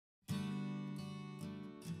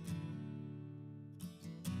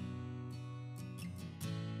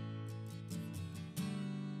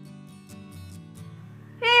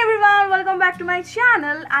welcome back to my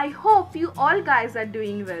channel. I hope you all guys are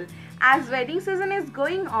doing well. As wedding season is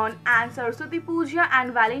going on and Saraswati Puja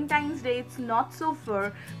and Valentine's Day it's not so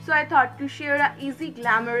far, so I thought to share a easy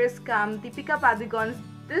glamorous cum Deepika Padukone's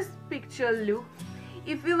this picture look.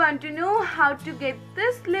 If you want to know how to get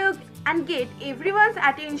this look and get everyone's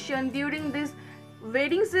attention during this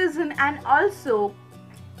wedding season and also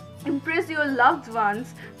impress your loved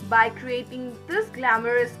ones by creating this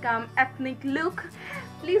glamorous cum ethnic look,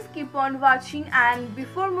 please keep on watching. And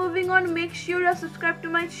before moving on, make sure you subscribe to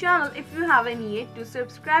my channel. If you haven't yet to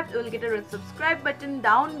subscribe, you will get a red subscribe button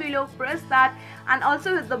down below. Press that and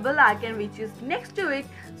also hit the bell icon which is next to it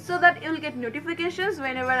so that you will get notifications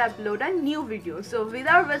whenever I upload a new video. So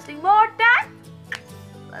without wasting more time,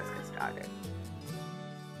 let's get started.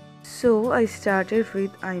 So I started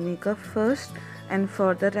with eye makeup first, and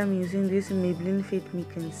for that I'm using this Maybelline Fit Me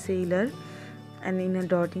Concealer, and in a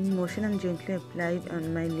dotting motion I'm gently applied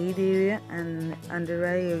on my lid area and under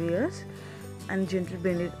eye areas and gently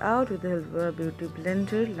blend it out with the help of a beauty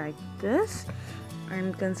blender like this.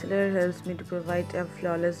 And concealer helps me to provide a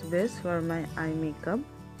flawless base for my eye makeup.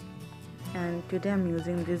 And today I'm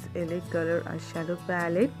using this LA color eyeshadow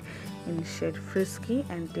palette in shade Frisky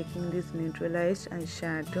and taking this neutralized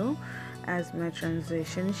eyeshadow as my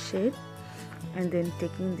transition shade, and then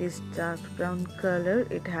taking this dark brown color,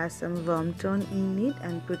 it has some warm tone in it,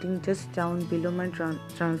 and putting just down below my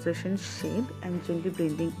transition shade and gently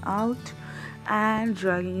blending out and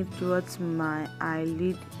dragging it towards my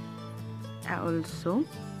eyelid also.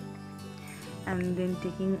 And then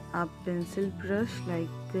taking a pencil brush like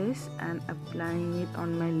this and applying it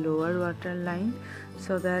on my lower waterline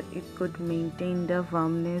so that it could maintain the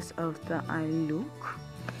warmness of the eye look.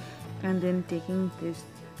 And then taking this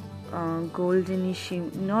golden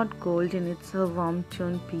not golden, it's a warm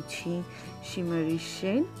tone peachy shimmery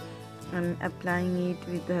shade, and applying it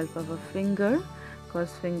with the help of a finger,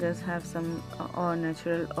 because fingers have some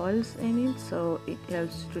natural oils in it, so it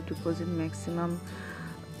helps to deposit maximum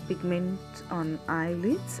pigment on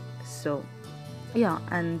eyelids. So yeah,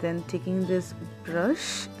 and then taking this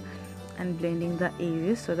brush and blending the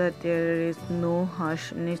areas so that there is no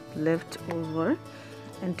harshness left over.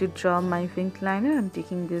 And to draw my winged liner, I'm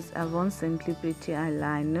taking this Avon Simply Pretty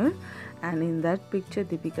eyeliner, and in that picture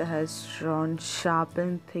Deepika has drawn sharp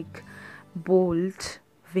and thick bold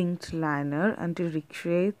winged liner, and to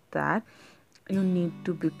recreate that you need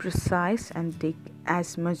to be precise and take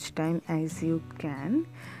as much time as you can.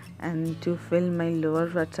 And to fill my lower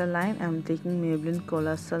waterline, I'm taking Maybelline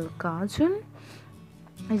Colossal Kajal.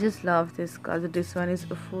 I just love this kajal. This one is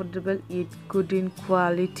affordable yet good in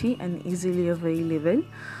quality and easily available.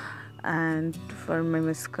 And for my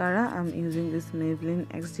mascara, I'm using this Maybelline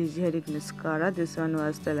XDG Headed Mascara. This one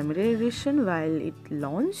was the limited edition while it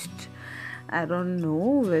launched. I don't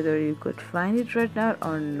know whether you could find it right now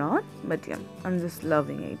or not, but yeah, I'm just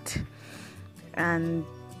loving it. And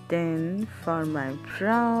then for my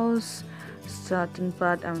brows, starting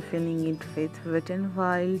part, I'm filling it with Wet n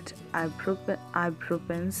Wild eyebrow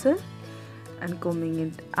pencil and combing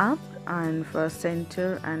it up, and for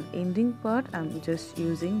center and ending part I'm just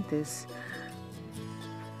using this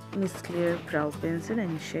Miss Clear brow pencil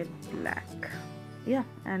in shade black. Yeah,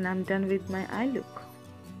 and I'm done with my eye look.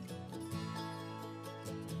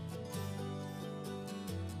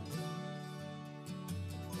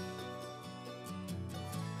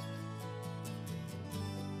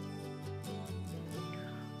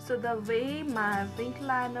 So the way my winged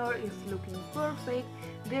liner is looking perfect,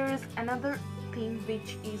 there is another thing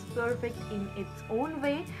which is perfect in its own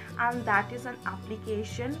way, and that is an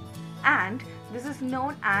application, and this is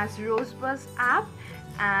known as Rozzbuzz app,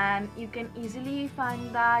 and you can easily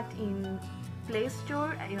find that in Play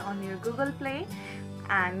Store on your Google Play.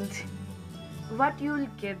 And what you will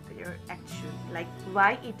get there actually, like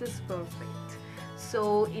why it is perfect.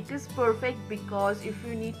 So it is perfect because if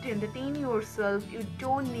you need to entertain yourself, you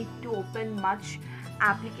don't need to open much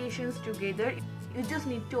applications together. You just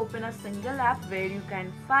need to open a single app where you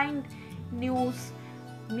can find news,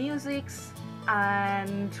 musics,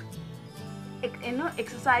 and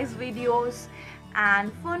exercise videos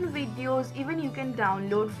and fun videos. Even you can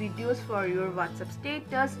download videos for your WhatsApp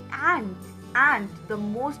status, and the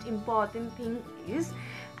most important thing is,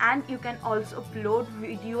 and you can also upload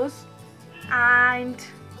videos and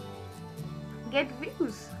get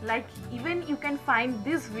views. Like even you can find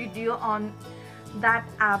this video on that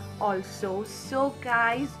app also. So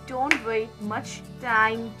guys, don't wait much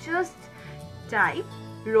time, just type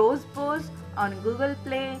Rozzbuzz on Google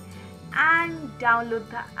Play and download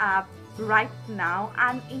the app right now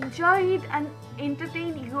and enjoy it and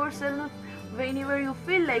entertain yourself whenever you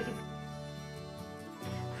feel like it.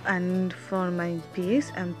 And for my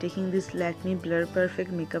base, I'm taking this Lakme Blur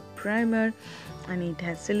Perfect Makeup Primer, and it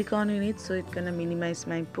has silicone in it, so it's gonna minimize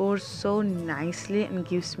my pores so nicely and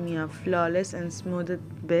gives me a flawless and smooth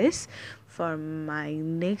base for my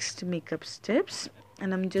next makeup steps.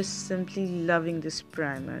 And I'm just simply loving this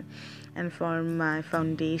primer. And for my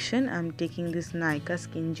foundation, I'm taking this Nykaa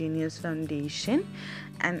Skin Genius foundation,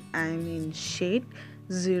 and I'm in shade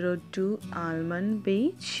 02 Almond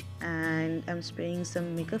Beige, and I'm spraying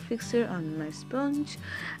some makeup fixer on my sponge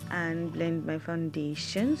and blend my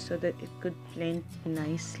foundation so that it could blend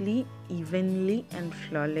nicely, evenly and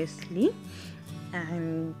flawlessly.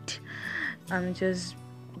 And I'm just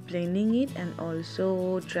blending it and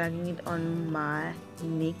also dragging it on my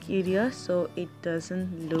neck area so it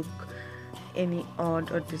doesn't look any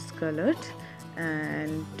odd or discolored.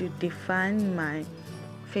 And to define my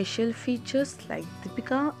facial features like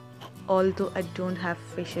Deepika, although I don't have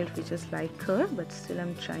facial features like her, but still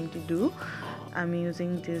I'm trying to do. I'm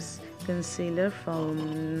using this concealer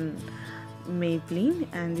from Maybelline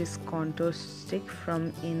and this contour stick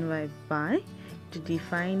from NY By. To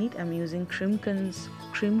define it, I'm using cream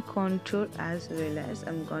contour, as well as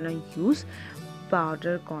I'm gonna use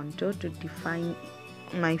powder contour to define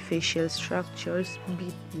my facial structures a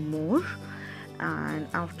bit more. And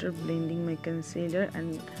after blending my concealer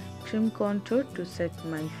and cream contour to set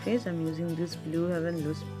my face, I'm using this Blue Heaven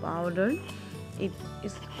loose powder. It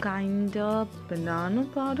is kind of banana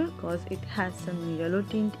powder because it has some yellow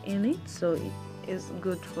tint in it, so it is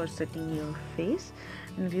good for setting your face,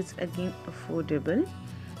 and it is again affordable.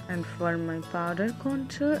 And for my powder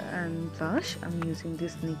contour and blush, I'm using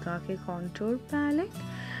this Nikake contour palette,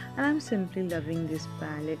 and I'm simply loving this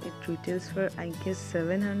palette. It retails for I guess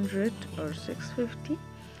 700 or 650,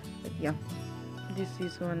 but yeah, this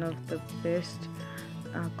is one of the best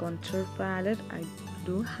contour palette I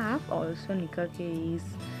do have. Also, Nikake is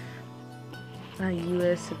a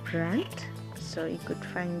US brand, so you could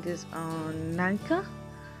find this on Nykaa.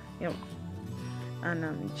 Yeah. And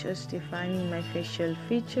I'm just defining my facial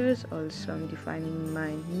features. Also, I'm defining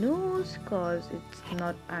my nose because it's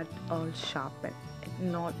not at all sharpened.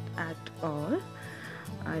 Not at all.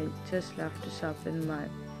 I just love to sharpen my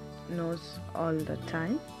nose all the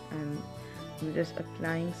time. And I'm just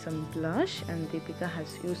applying some blush, and Deepika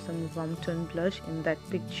has used some warm tone blush in that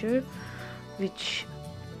picture, which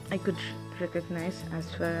I could recognize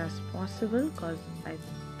as far as possible because I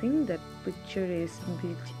think that picture is a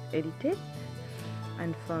bit edited.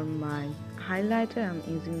 And for my highlighter, I'm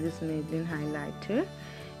using this Maybelline highlighter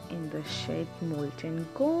in the shade Molten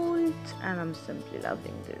Gold, and I'm simply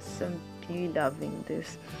loving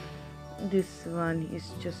this. This one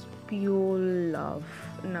is just pure love.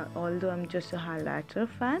 Now, although I'm just a highlighter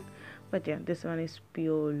fan, but yeah, this one is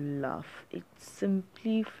pure love. It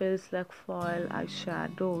simply feels like foil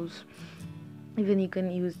eyeshadows. Even you can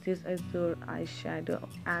use this as your eyeshadow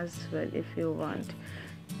as well if you want.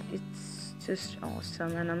 It's just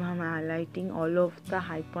awesome, and I'm highlighting all of the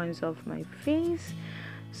high points of my face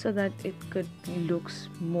so that it could looks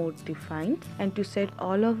more defined. And to set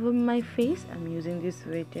all over my face, I'm using this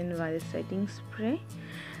Wet n Wild setting spray,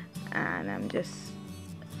 and I'm just,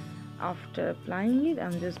 after applying it,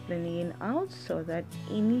 I'm just blending it out so that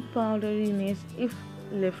any powderiness, if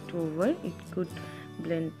left over, it could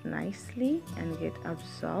blend nicely and get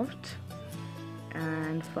absorbed.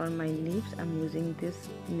 And for my lips, I'm using this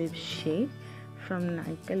lip shade from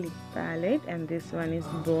Nykaa lip palette, and this one is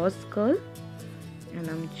Boss Girl, and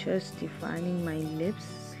I'm just defining my lips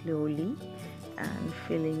slowly and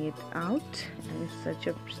filling it out. And it's such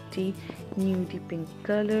a pretty nudie pink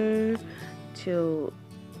color to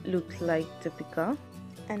look like Deepika.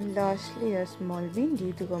 And lastly, a small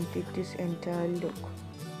bindi to complete this entire look.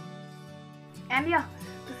 And yeah,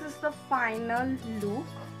 this is the final look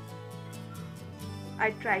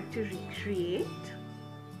I tried to recreate.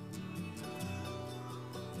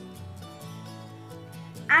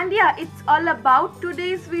 And yeah, it's all about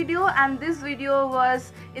today's video, and this video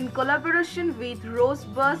was in collaboration with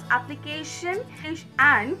Rozzbuzz Application,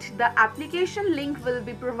 and the application link will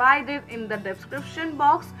be provided in the description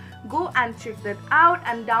box. Go and check that out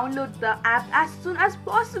and download the app as soon as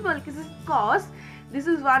possible, because this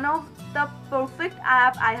is one of the perfect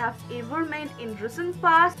app I have ever made in recent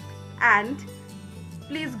past. And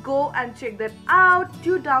please go and check that out.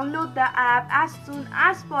 To download the app as soon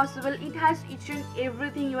as possible. It has each and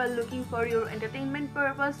everything you are looking for your entertainment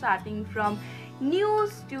purpose, starting from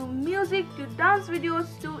news to music to dance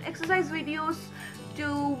videos to exercise videos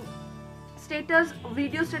to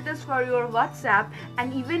video status for your WhatsApp,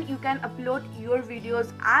 and even you can upload your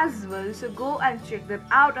videos as well. So go and check that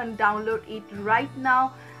out and download it right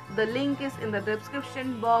now. The link is in the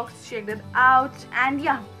description box. Check it out. And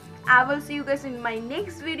yeah, I will see you guys in my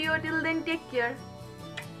next video. Till then, take care.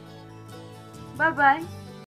 Bye bye.